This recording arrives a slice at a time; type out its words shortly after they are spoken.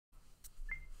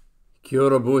Kia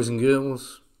ora, boys and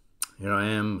girls. Here I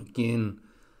am again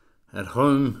at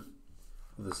home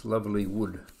with this lovely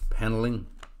wood panelling.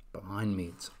 Behind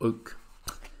me it's oak.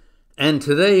 And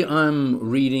today I'm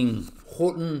reading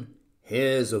Horton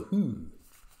Here's a Who.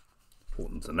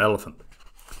 Horton's an elephant.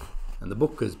 And the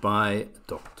book is by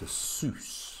Dr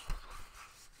Seuss.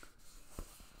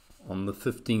 On the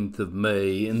 15th of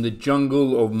May, in the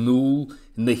jungle of Nool,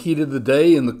 in the heat of the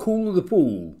day, in the cool of the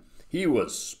pool, he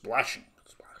was splashing,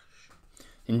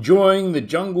 enjoying the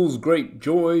jungle's great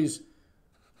joys,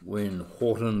 when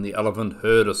Horton the elephant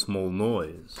heard a small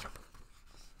noise.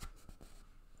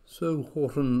 So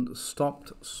Horton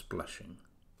stopped splashing.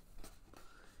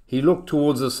 He looked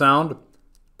towards the sound.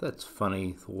 That's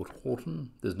funny, thought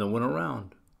Horton. There's no one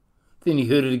around. Then he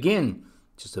heard it again,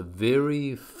 just a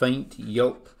very faint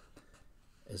yelp,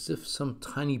 as if some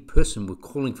tiny person were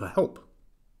calling for help.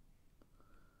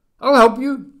 "I'll help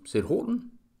you," said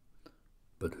Horton.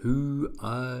 "But who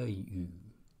are you?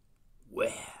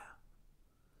 Where?"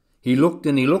 He looked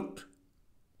and he looked.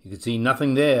 He could see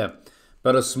nothing there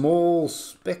but a small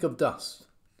speck of dust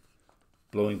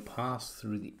blowing past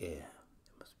through the air.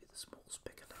 It must be the small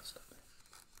speck of dust up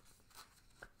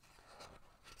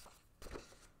there.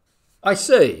 "I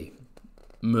say,"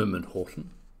 murmured Horton,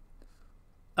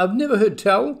 "I've never heard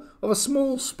tell of a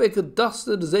small speck of dust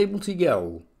that is able to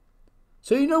yell.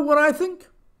 So you know what I think?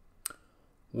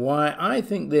 Why, I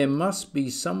think there must be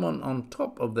someone on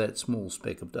top of that small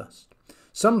speck of dust.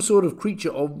 Some sort of creature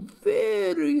of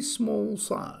very small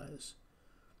size.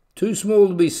 Too small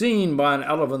to be seen by an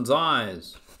elephant's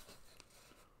eyes.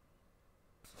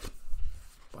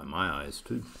 By my eyes,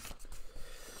 too.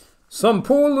 Some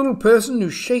poor little person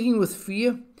who's shaking with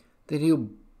fear that he'll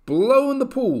blow in the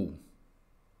pool.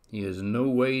 He has no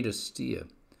way to steer.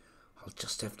 I'll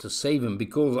just have to save him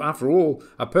because, after all,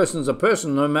 a person's a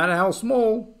person, no matter how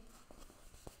small."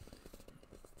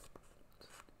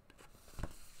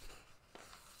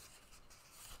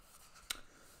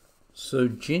 So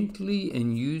gently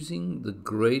and using the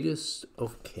greatest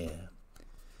of care,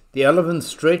 the elephant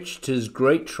stretched his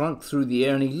great trunk through the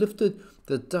air, and he lifted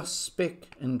the dust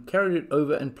speck and carried it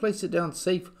over and placed it down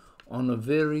safe on a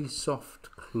very soft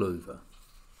clover.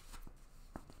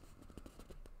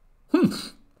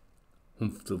 "Humph!"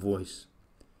 humphed a voice.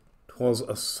 'Twas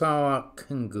a sour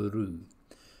kangaroo,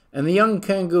 and the young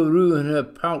kangaroo in her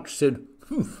pouch said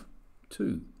 "humph"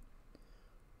 too.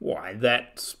 "Why,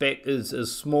 that speck is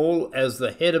as small as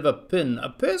the head of a pin. A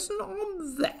person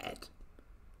on that?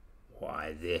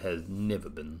 Why, there has never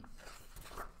been."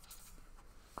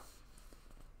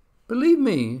 "Believe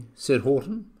me," said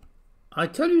Horton, "I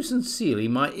tell you sincerely,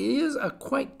 my ears are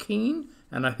quite keen,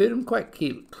 and I heard him quite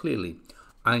clearly.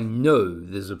 I know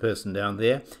there's a person down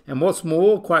there, and what's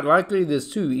more, quite likely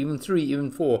there's two, even three, even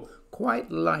four.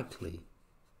 Quite likely.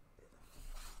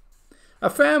 A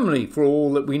family, for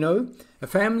all that we know. A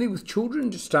family with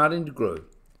children just starting to grow.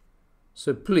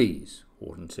 So please,"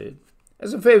 Horton said,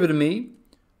 "as a favour to me,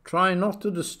 try not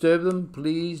to disturb them.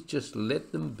 Please just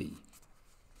let them be."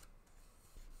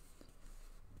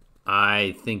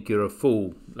 "I think you're a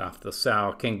fool," laughed the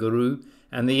sour kangaroo,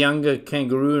 and the younger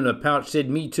kangaroo in a pouch said,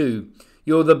 "Me too.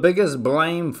 You're the biggest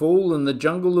blame fool in the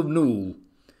jungle of Nool."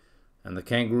 And the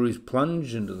kangaroos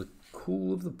plunged into the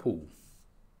cool of the pool.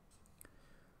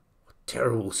 "What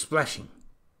terrible splashing!"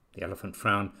 The elephant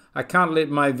frowned. "I can't let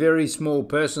my very small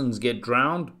persons get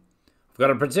drowned. I've got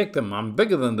to protect them. I'm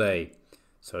bigger than they."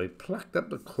 So he plucked up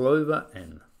the clover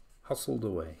and hustled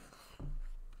away.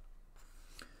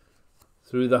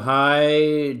 Through the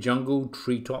high jungle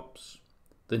treetops,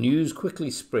 the news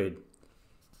quickly spread.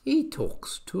 "He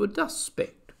talks to a dust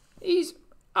speck. He's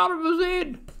out of his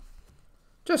head.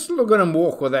 Just look at him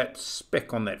walk with that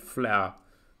speck on that flower."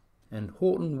 And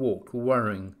Horton walked,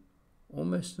 worrying,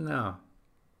 almost an hour.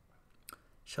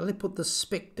 "Shall I put the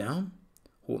speck down?"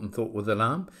 Horton thought with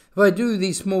alarm. "If I do,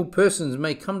 these small persons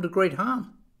may come to great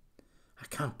harm. I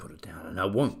can't put it down, and I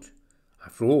won't.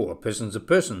 After all, a person's a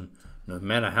person, no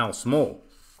matter how small."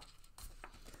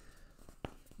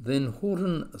 Then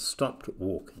Horton stopped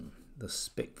walking. The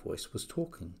speck voice was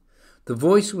talking. The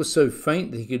voice was so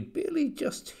faint that he could barely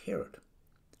just hear it.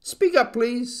 "Speak up,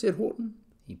 please," said Horton.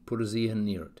 He put his ear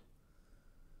near it.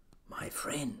 "My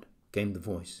friend," came the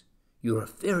voice, "you're a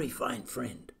very fine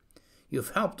friend.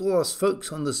 You've helped all us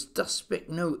folks on this dust speck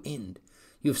no end.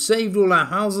 You've saved all our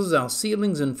houses, our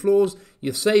ceilings and floors.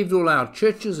 You've saved all our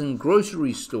churches and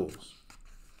grocery stores."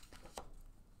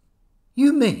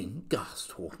 "You mean,"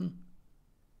 gasped Horton,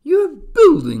 "you have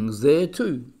buildings there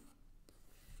too?"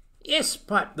 "Yes,"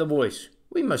 piped the voice,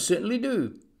 "we most certainly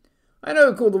do." "I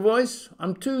know," called the voice,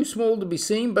 "I'm too small to be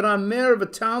seen, but I'm mayor of a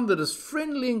town that is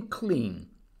friendly and clean.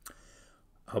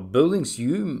 Our buildings to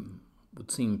you would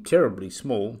seem terribly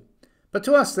small, but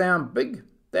to us they aren't big,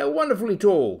 they're wonderfully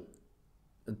tall.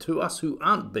 And to us who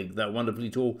aren't big, they're wonderfully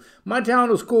tall. My town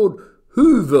is called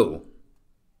Whoville,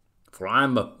 for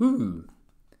I'm a Who.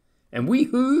 And we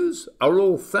Whos are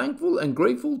all thankful and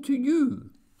grateful to you.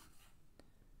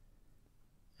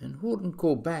 And Horton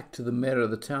called back to the mayor of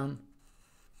the town,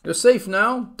 "You're safe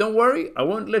now, don't worry, I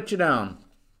won't let you down."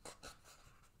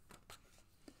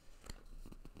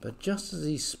 But just as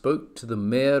he spoke to the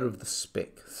mayor of the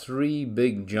speck, 3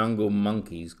 big jungle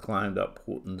monkeys climbed up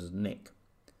Horton's neck.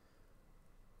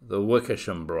 The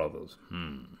Wickersham brothers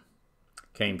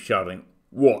came shouting,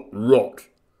 "What rot!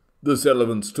 This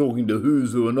elephant's talking to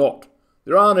Whos who are not.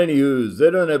 There aren't any Whos,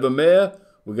 they don't have a mayor.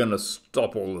 We're going to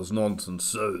stop all this nonsense,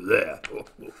 so there."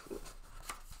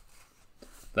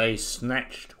 They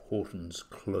snatched Horton's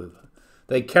clover.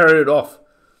 They carried it off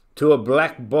to a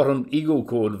black-bottomed eagle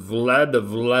called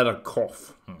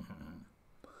Vladikov.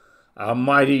 A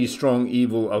mighty strong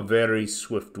eagle, a very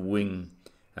swift wing.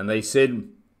 And they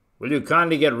said, "Will you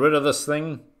kindly get rid of this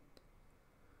thing?"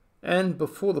 And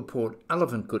before the poor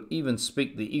elephant could even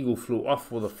speak, the eagle flew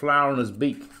off with a flower in his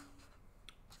beak.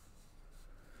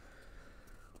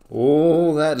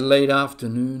 All that late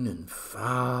afternoon and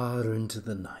far into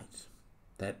the night,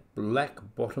 that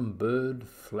black-bottomed bird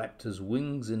flapped his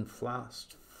wings in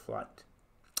fast flight,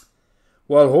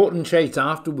 while Horton chased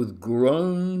after with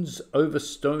groans over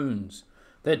stones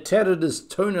that tattered his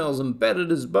toenails and battered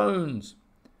his bones,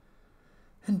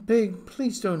 and begged,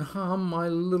 "Please don't harm my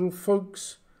little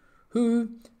folks,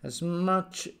 who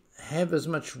have as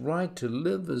much right to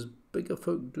live as bigger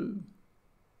folk do."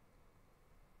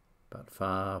 But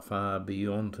far, far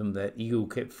beyond him that eagle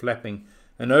kept flapping,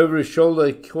 and over his shoulder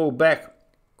he called back,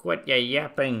 "Quit your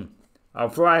yapping, I'll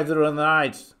fly through the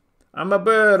night. I'm a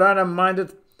bird, I don't mind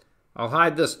it. I'll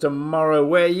hide this tomorrow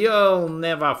where you'll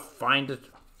never find it."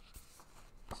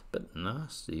 It's a bit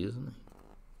nasty, isn't it?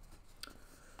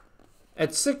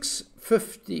 At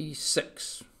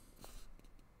 6:56,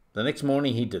 the next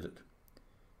morning he did it.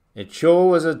 It sure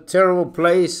was a terrible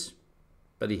place,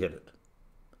 but he hit it.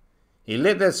 He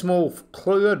let that small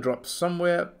clover drop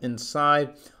somewhere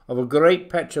inside of a great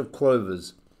patch of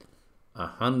clovers,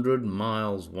 100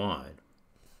 miles wide.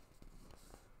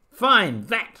 "Find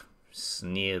that,"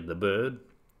 sneered the bird.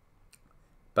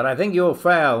 "But I think you'll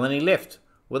fail," and he left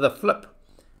with a flip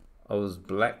of his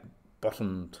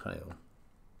black-bottomed tail.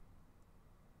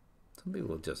 Some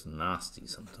people are just nasty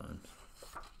sometimes.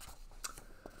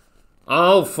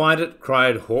 "I'll find it,"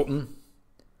 cried Horton.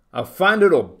 "I'll find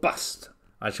it or bust.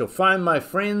 I shall find my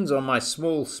friends on my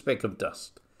small speck of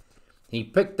dust." He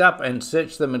picked up and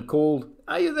searched them and called,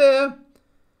 "Are you there?"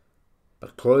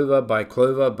 But clover by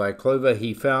clover by clover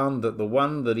he found that the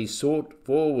one that he sought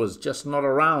for was just not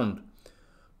around.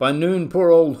 By noon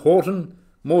poor old Horton,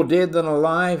 more dead than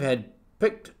alive, had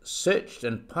picked, searched,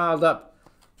 and piled up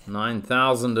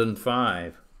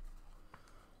 9,005.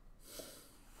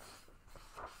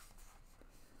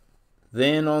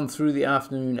 Then on through the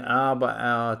afternoon, hour by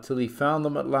hour, till he found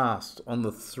them at last on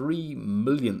the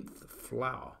 3,000,000th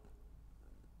flower.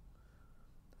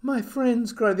 "My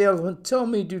friends," cried the elephant, "tell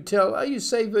me, do tell, are you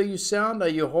safe, are you sound, are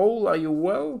you whole, are you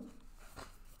well?"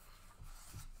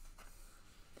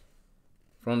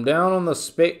 From down on the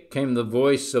speck came the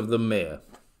voice of the mayor.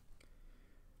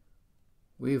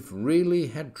 "We've really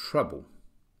had trouble,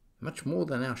 much more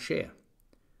than our share.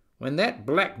 When that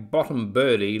black-bottomed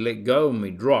birdie let go and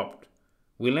we dropped,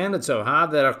 we landed so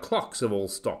hard that our clocks have all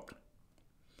stopped.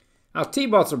 Our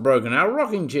teapots are broken, our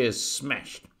rocking chairs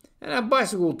smashed, and our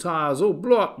bicycle tires all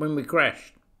blew up when we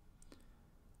crashed.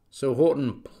 So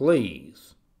Horton,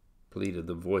 please," pleaded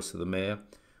the voice of the mayor,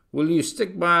 "will you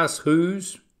stick by us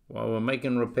Whos while we're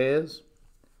making repairs?"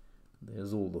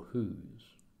 There's all the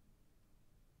Whos.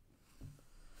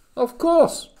 "Of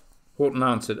course," Horton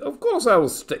answered, "of course I will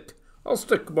stick. I'll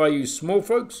stick by you small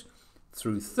folks,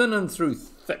 through thin and through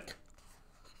thick."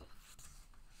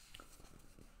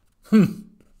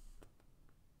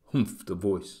 Humphed a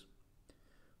voice.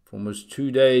 "For almost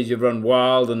 2 days you've run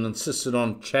wild and insisted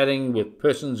on chatting with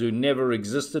persons who never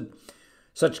existed.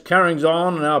 Such carryings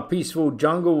on in our peaceful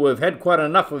jungle, we've had quite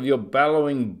enough of your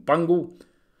bellowing bungle.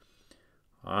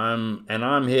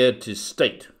 I'm here to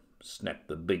state," snapped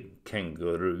the big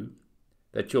kangaroo,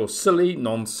 "that your silly,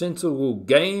 nonsensical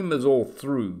game is all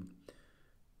through."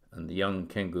 And the young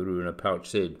kangaroo in a pouch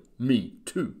said, "Me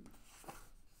too."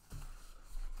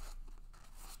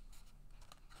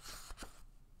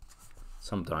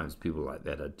 Sometimes people like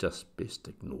that are just best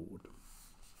ignored.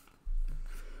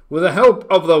 With the help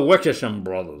of the Wickersham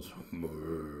brothers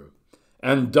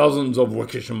and dozens of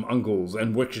Wickersham uncles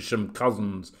and Wickersham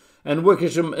cousins and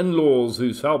Wickersham in-laws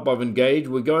whose help I've engaged.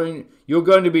 You're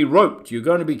going to be roped, you're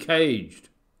going to be caged.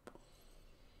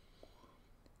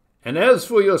 And as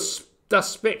for your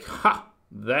dust speck,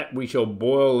 that we shall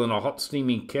boil in a hot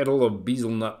steaming kettle of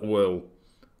bezelnut oil.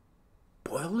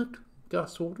 Boil it?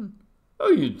 Gasped Horton.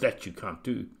 Oh, that you can't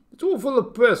do. It's all full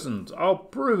of persons. I'll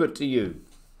prove it to you.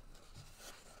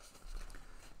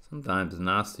 Sometimes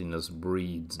nastiness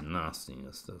breeds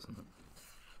nastiness, doesn't it?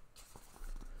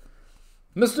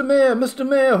 Mr.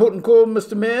 Mayor, Horton called.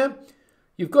 Mr. Mayor,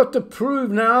 you've got to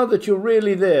prove now that you're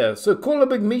really there. So call a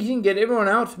big meeting, get everyone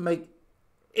out, make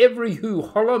every who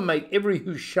holler, make every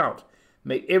who shout,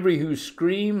 make every who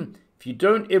scream. If you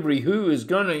don't, every who is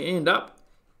going to end up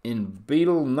in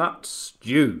betel nut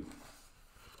stew.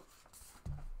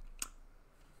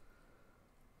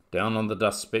 Down on the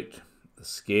dust speck, the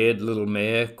scared little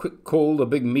mayor quick called a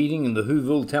big meeting in the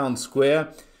Whoville town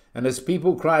square, and as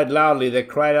people cried loudly, they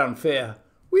cried out in fear,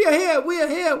 "We are here, we are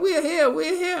here, we are here, we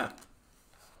are here."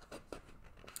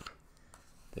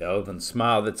 The elven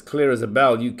smile that's clear as a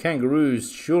bell. You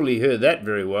kangaroos surely heard that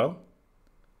very well.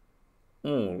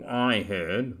 All I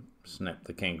heard, snapped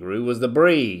the kangaroo, was the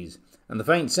breeze and the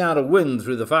faint sound of wind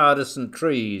through the far distant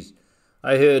trees.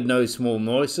 I heard no small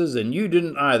noises, and you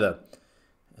didn't either.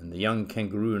 And the young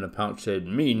kangaroo in a pouch said,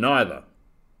 "Me neither."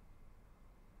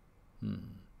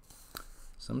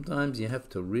 Sometimes you have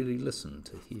to really listen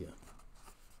to hear.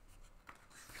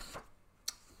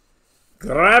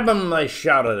 "Grab him," they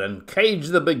shouted, "and cage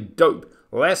the big dope.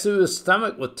 Lasso his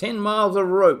stomach with 10 miles of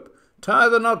rope. Tie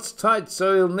the knots tight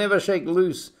so he'll never shake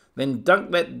loose. Then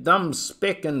dunk that dumb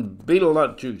speck in betel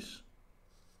nut juice."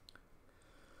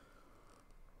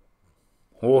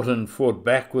 Horton fought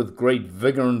back with great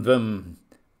vigour and vim,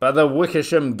 but the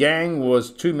Wickersham gang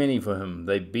was too many for him.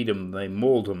 They beat him, they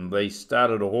mauled him, they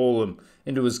started to haul him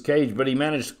into his cage, but he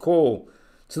managed to call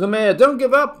to the mayor, "Don't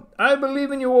give up, I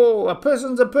believe in you all. A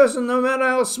person's a person no matter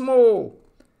how small.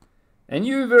 And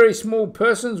you very small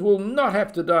persons will not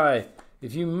have to die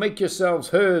if you make yourselves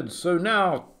heard, so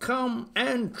now come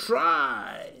and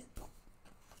try."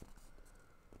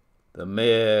 The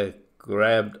mayor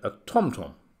grabbed a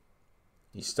tom-tom.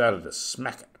 He started to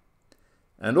smack it.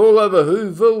 And all over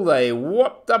Whoville they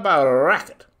whopped up a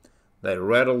racket. They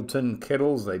rattled tin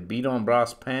kettles, they beat on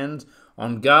brass pans,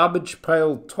 on garbage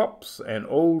pail tops and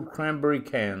old cranberry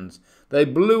cans. They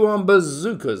blew on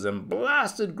bazookas and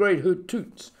blasted great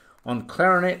hoots on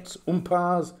clarinets,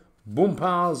 umpars,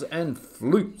 boompars and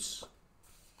flutes.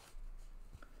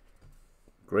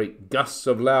 Great gusts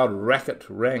of loud racket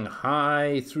rang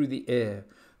high through the air.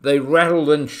 They rattled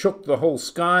and shook the whole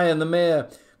sky, and the mayor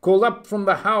called up from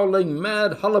the howling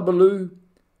mad hullabaloo,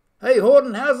 "Hey,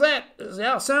 Horton, how's that? Is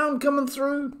our sound coming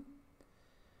through?"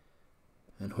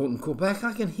 And Horton called back,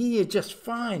 "I can hear just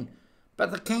fine, but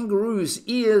the kangaroo's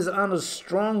ears aren't as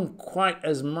strong quite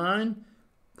as mine.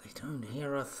 They don't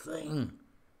hear a thing.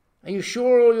 Are you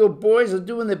sure all your boys are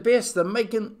doing their best? They're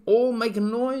all making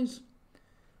noise?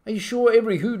 Are you sure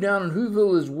every who down in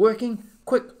Whoville is working?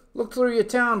 Quick, look through your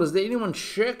town. Is there anyone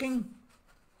shirking?"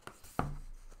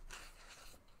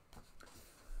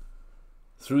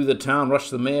 Through the town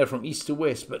rushed the mayor from east to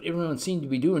west, but everyone seemed to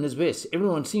be doing his best.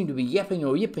 Everyone seemed to be yapping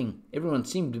or yipping. Everyone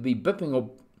seemed to be beeping or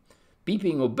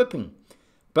bipping.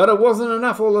 But it wasn't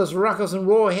enough, all this ruckus and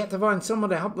roar. He had to find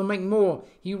someone to help them make more.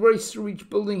 He raced through each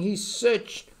building. He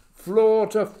searched floor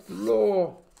to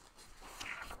floor.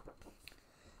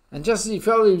 And just as he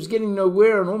felt he was getting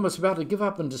nowhere and almost about to give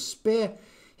up in despair,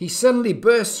 he suddenly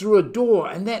burst through a door,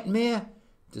 and that mayor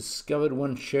discovered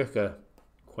one shirker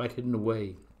quite hidden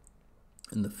away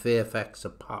in the Fairfax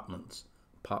apartments,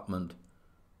 apartment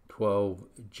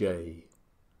 12J.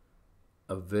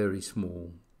 A very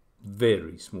small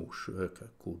shirker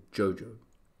called Jojo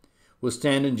was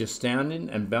standing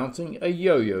and bouncing a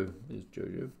yo-yo. There's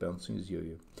Jojo bouncing his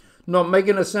yo-yo. Not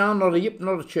making a sound, not a yip,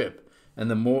 not a chirp. And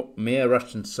the mayor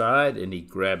rushed inside and he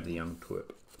grabbed the young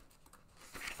twerp.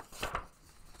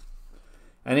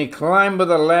 And he climbed with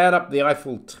the lad up the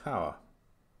Eiffelberg Tower.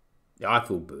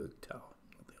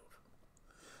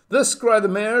 "This," cried the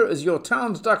mayor, "is your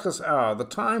town's darkest hour, the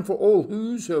time for all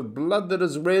whose who have blood that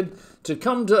is red to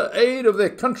come to aid of their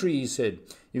country," he said.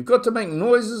 "You've got to make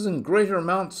noises in greater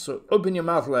amounts, so open your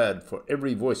mouth, lad, for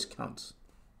every voice counts."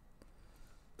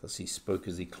 Thus he spoke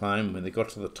as he climbed. When they got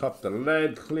to the top, the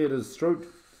lad cleared his throat,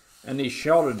 and he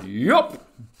shouted, "Yop!"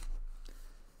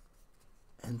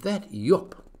 And that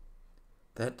yop,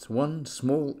 that's one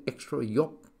small extra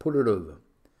yop, put it over.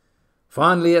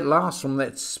 Finally, at last, from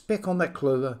that speck on that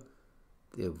clover,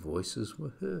 their voices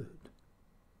were heard.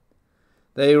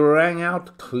 They rang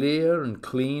out clear and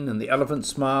clean, and the elephant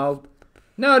smiled.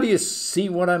 Now do you see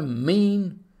what I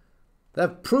mean?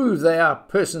 They've proved they are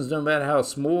persons no matter how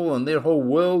small, and their whole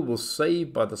world was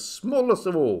saved by the smallest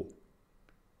of all.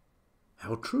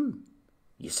 How true.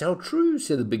 Yes, how true,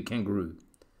 said the big kangaroo.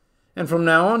 And from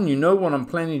now on, you know what I'm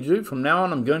planning to do. From now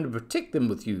on, I'm going to protect them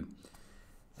with you.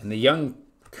 And the young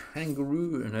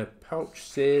kangaroo in her pouch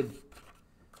said,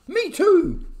 Me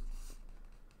too.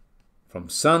 From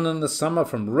sun in the summer,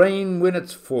 from rain when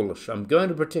it's fallish, I'm going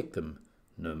to protect them,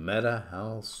 no matter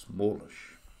how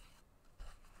smallish.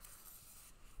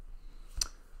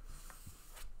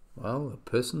 Well, a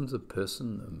person's a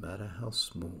person, no matter how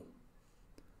small.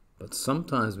 But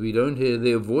sometimes we don't hear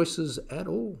their voices at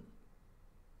all.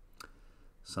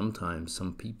 Sometimes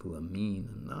some people are mean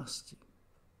and nasty.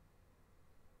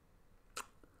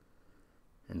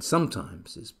 And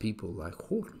sometimes there's people like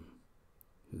Horton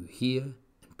who hear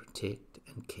and protect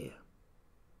and care.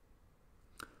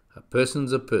 A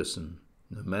person's a person,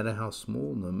 no matter how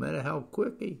small, no matter how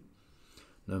quirky,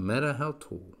 no matter how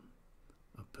tall.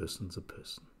 A person's a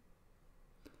person.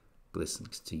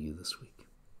 Blessings to you this week.